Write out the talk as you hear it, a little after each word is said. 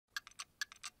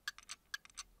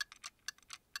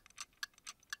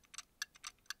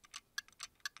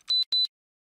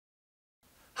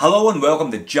Hello and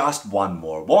welcome to Just One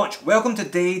More Watch. Welcome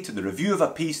today to the review of a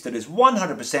piece that is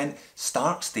 100%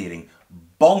 stark staring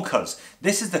bonkers.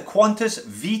 This is the Quantus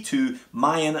V2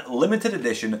 Mayan limited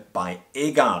edition by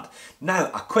Egard.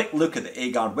 Now, a quick look at the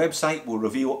Egard website will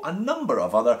reveal a number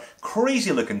of other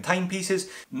crazy looking timepieces,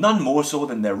 none more so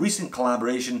than their recent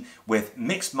collaboration with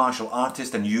mixed martial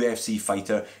artist and UFC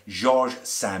fighter Georges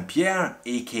St-Pierre,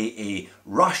 aka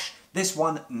Rush. This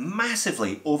one,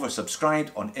 massively oversubscribed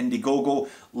on Indiegogo,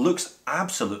 looks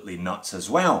absolutely nuts as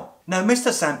well. Now,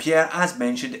 Mr. St-Pierre, as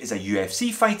mentioned, is a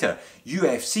UFC fighter.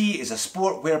 UFC is a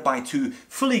sport whereby two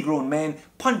fully grown men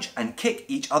punch and kick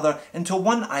each other until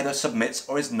one either submits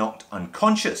or is knocked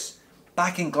unconscious.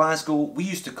 Back in Glasgow, we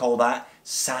used to call that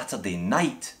Saturday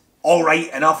night.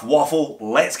 Alright, enough waffle,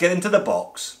 let's get into the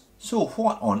box. So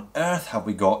what on earth have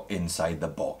we got inside the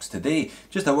box today?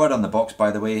 Just a word on the box, by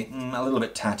the way, a little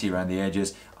bit tatty around the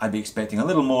edges. I'd be expecting a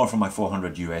little more for my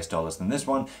 $400 US than this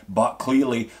one, but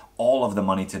clearly all of the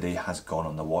money today has gone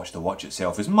on the watch. The watch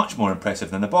itself is much more impressive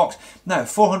than the box. Now,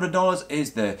 $400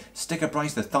 is the sticker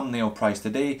price, the thumbnail price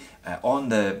today. On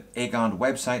the Egard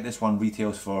website, this one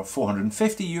retails for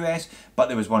 $450 US, but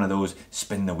there was one of those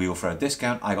spin the wheel for a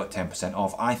discount. I got 10%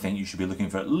 off. I think you should be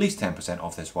looking for at least 10%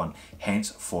 off this one,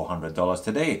 hence $400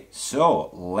 today.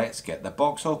 So let's get the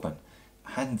box open.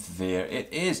 And there it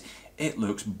is. It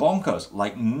looks bonkers,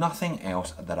 like nothing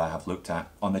else that I have looked at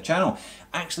on the channel.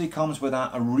 Actually comes with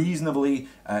a reasonably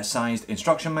sized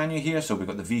instruction manual here. So we've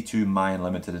got the V2 Mayan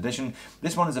limited edition.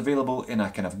 This one is available in a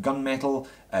kind of gunmetal.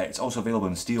 It's also available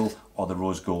in steel or the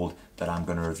rose gold that I'm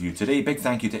going to review today. Big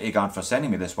thank you to Egard for sending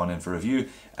me this one in for review.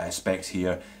 Specs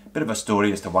here. Bit of a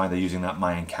story as to why they're using that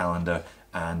Mayan calendar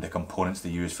and the components they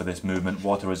use for this movement,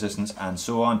 water resistance and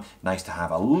so on. Nice to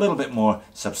have a little bit more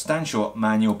substantial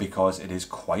manual because it is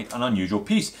quite an unusual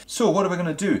piece. So what are we going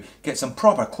to do? Get some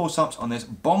proper close-ups on this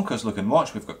bonkers looking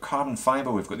watch. We've got carbon fibre,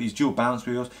 we've got these dual balance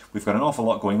wheels, we've got an awful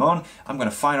lot going on. I'm going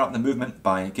to fire up the movement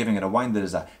by giving it a wind.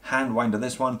 There's a hand winder,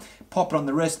 this one. Pop it on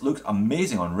the wrist, looks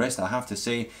amazing on wrist, I have to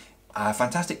say. A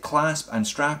fantastic clasp and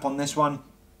strap on this one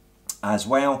as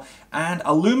well, and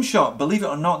a loom shot. Believe it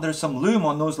or not, there's some loom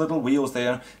on those little wheels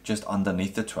there just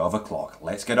underneath the 12 o'clock.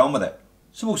 Let's get on with it.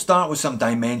 So we'll start with some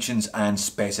dimensions and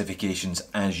specifications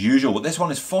as usual. This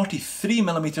one is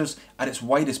 43mm at its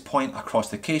widest point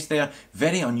across the case there.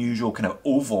 Very unusual kind of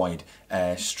ovoid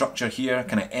structure here,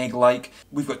 kind of egg-like.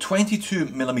 We've got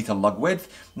 22mm lug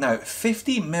width. Now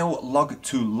 50mm lug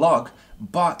to lug,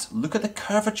 but look at the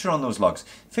curvature on those lugs.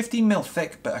 15mm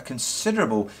thick, but a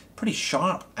considerable, pretty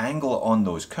sharp angle on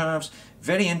those curves.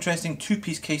 Very interesting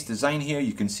two-piece case design here.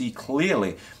 You can see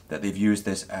clearly that they've used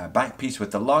this back piece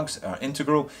with the lugs are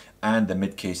integral and the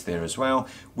mid case there as well.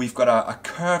 We've got a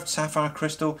curved sapphire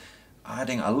crystal,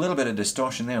 adding a little bit of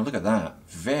distortion there. Look at that.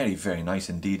 Very, very nice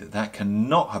indeed. That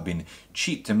cannot have been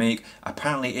cheap to make.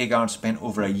 Apparently Egard spent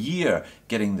over a year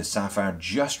getting the sapphire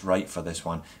just right for this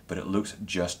one, but it looks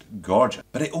just gorgeous.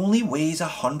 But it only weighs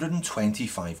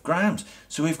 125 grams.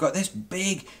 So we've got this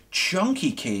big,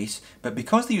 chunky case, but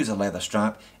because they use a leather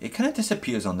strap, it kind of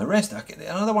disappears on the wrist.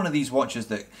 Another one of these watches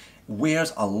that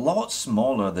wears a lot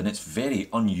smaller than its very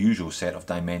unusual set of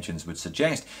dimensions would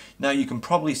suggest. Now you can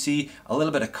probably see a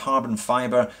little bit of carbon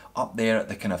fibre up there at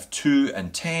the kind of 2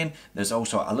 and 10. There's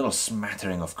also a little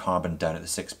smattering of carbon down at the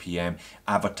 6 p.m.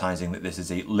 advertising that this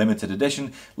is a limited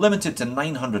edition, limited to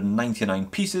 999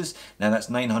 pieces. Now that's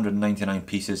 999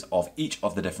 pieces of each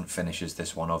of the different finishes.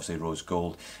 This one obviously rose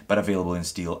gold, but available in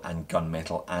steel and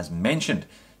gunmetal as mentioned.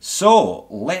 So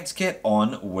let's get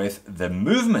on with the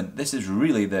movement. This is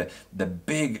really the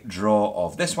big draw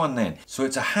of this one then. So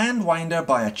it's a hand winder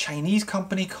by a Chinese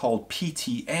company called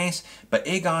PTS, but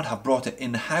Egard have brought it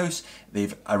in-house.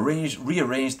 They've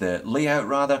rearranged the layout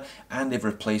rather, and they've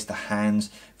replaced the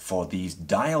hands for these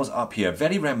dials up here.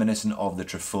 Very reminiscent of the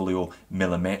Trifolio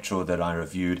Millimetro that I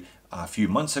reviewed a few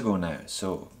months ago now.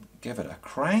 So give it a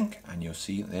crank and you'll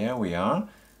see there we are.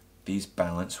 These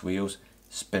balance wheels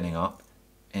spinning up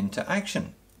into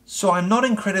action. So I'm not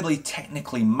incredibly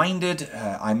technically minded.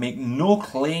 I make no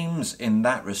claims in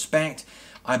that respect.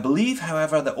 I believe,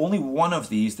 however, that only one of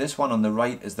these, this one on the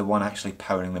right, is the one actually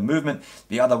powering the movement.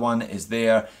 The other one is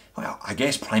there, well, I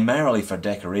guess primarily for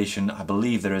decoration. I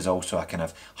believe there is also a kind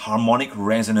of harmonic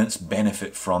resonance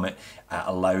benefit from it.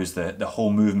 Allows the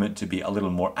whole movement to be a little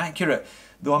more accurate,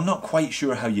 though I'm not quite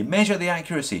sure how you measure the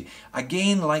accuracy.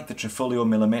 Again, like the Trifolio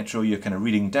Millimetro, you're kind of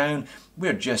reading down.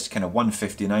 We're just kind of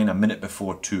 1:59, a minute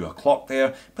before 2 o'clock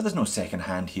there, but there's no second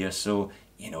hand here, so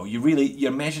You know,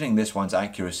 you're measuring this one's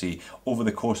accuracy over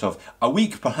the course of a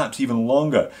week, perhaps even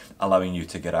longer, allowing you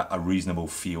to get a reasonable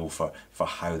feel for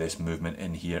how this movement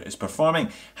in here is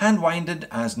performing. Hand-winded,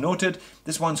 as noted,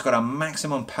 this one's got a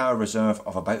maximum power reserve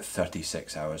of about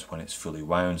 36 hours when it's fully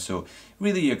wound, so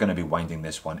really you're going to be winding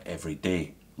this one every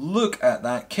day. Look at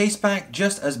that case back,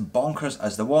 just as bonkers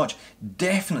as the watch.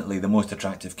 Definitely the most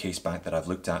attractive case back that I've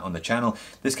looked at on the channel.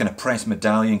 This kind of pressed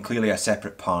medallion, clearly a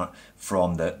separate part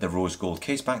from the rose gold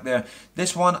case back there.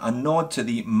 This one, a nod to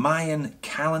the Mayan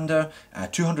calendar, a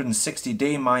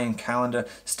 260-day Mayan calendar,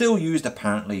 still used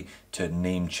apparently to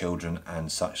name children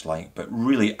and such like, but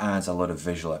really adds a lot of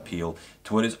visual appeal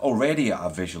to what is already a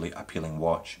visually appealing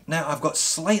watch. Now, I've got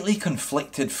slightly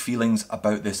conflicted feelings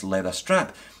about this leather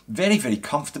strap. Very, very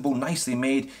comfortable, nicely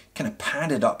made, kind of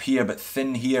padded up here but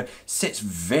thin here, sits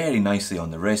very nicely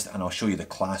on the wrist, and I'll show you the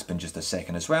clasp in just a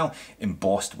second as well,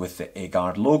 embossed with the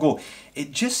Egard logo.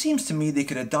 It just seems to me they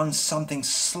could have done something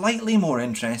slightly more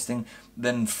interesting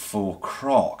than faux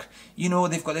croc. You know,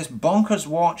 they've got this bonkers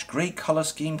watch, great colour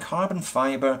scheme, carbon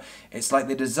fibre. It's like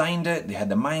they designed it, they had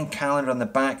the Mayan calendar on the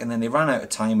back, and then they ran out of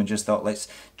time and just thought, let's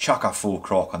chuck a faux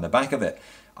croc on the back of it.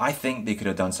 I think they could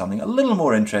have done something a little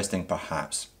more interesting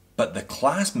perhaps. But the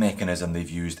clasp mechanism they've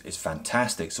used is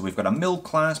fantastic. So we've got a milled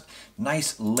clasp,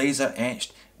 nice laser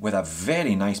etched with a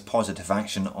very nice positive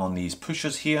action on these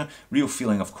pushers here. Real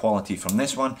feeling of quality from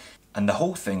this one. And the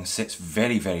whole thing sits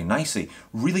very, very nicely.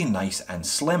 Really nice and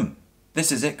slim.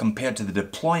 This is it compared to the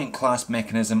deployant clasp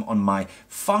mechanism on my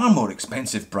far more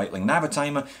expensive Breitling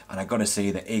Navitimer, and I gotta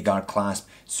say the Egard clasp,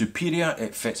 superior.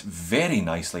 It fits very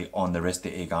nicely on the wrist,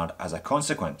 the Egard, as a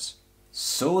consequence.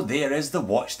 So there is the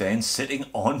watch then, sitting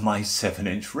on my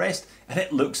 7-inch wrist, and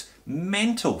it looks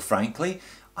mental, frankly.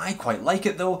 I quite like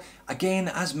it though. Again,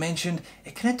 as mentioned,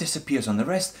 it kind of disappears on the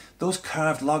wrist. Those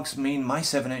curved lugs mean my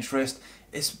 7-inch wrist,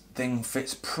 this thing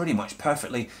fits pretty much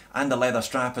perfectly, and the leather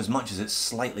strap, as much as it's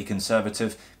slightly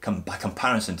conservative, by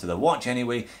comparison to the watch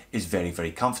anyway, is very,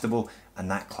 very comfortable, and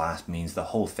that clasp means the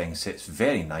whole thing sits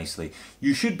very nicely.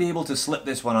 You should be able to slip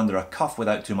this one under a cuff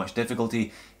without too much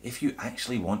difficulty if you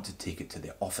actually want to take it to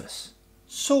the office.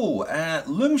 So,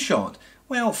 loom shot.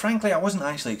 Well, frankly, I wasn't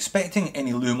actually expecting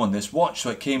any loom on this watch,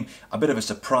 so it came a bit of a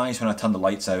surprise when I turned the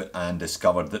lights out and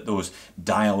discovered that those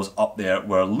dials up there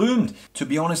were loomed. To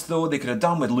be honest though, they could have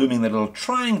done with looming the little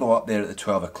triangle up there at the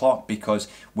 12 o'clock, because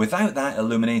without that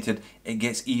illuminated, it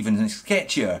gets even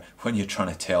sketchier when you're trying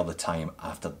to tell the time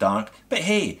after dark. But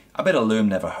hey, a bit of loom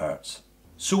never hurts.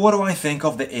 So what do I think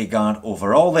of the Egard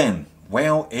overall then?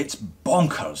 Well, it's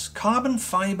bonkers. Carbon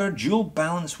fibre, dual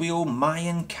balance wheel,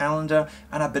 Mayan calendar,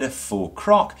 and a bit of faux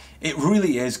croc. It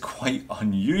really is quite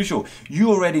unusual. You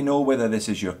already know whether this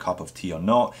is your cup of tea or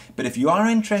not, but if you are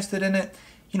interested in it,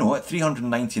 you know, at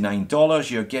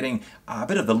 $399, you're getting a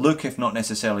bit of the look, if not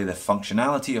necessarily the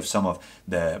functionality, of some of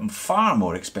the far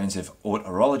more expensive haute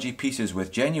horology pieces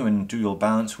with genuine dual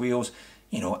balance wheels,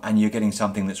 you know, and you're getting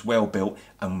something that's well built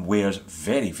and wears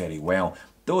very, very well.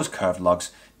 Those curved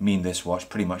lugs mean this watch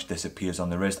pretty much disappears on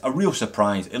the wrist. A real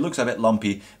surprise. It looks a bit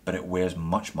lumpy, but it wears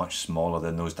much, much smaller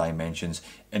than those dimensions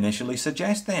initially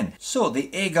suggest then. So the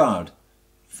Egard,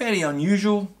 very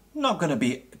unusual, not going to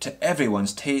be to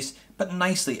everyone's taste, but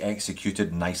nicely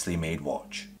executed, nicely made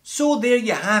watch. So there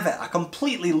you have it, a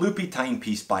completely loopy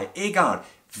timepiece by Egard.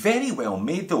 Very well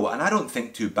made though, and I don't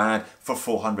think too bad for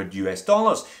 $400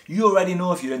 US. You already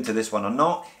know if you're into this one or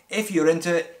not. If you're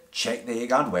into it, check the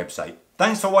Egard website.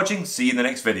 Thanks for watching, see you in the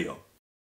next video.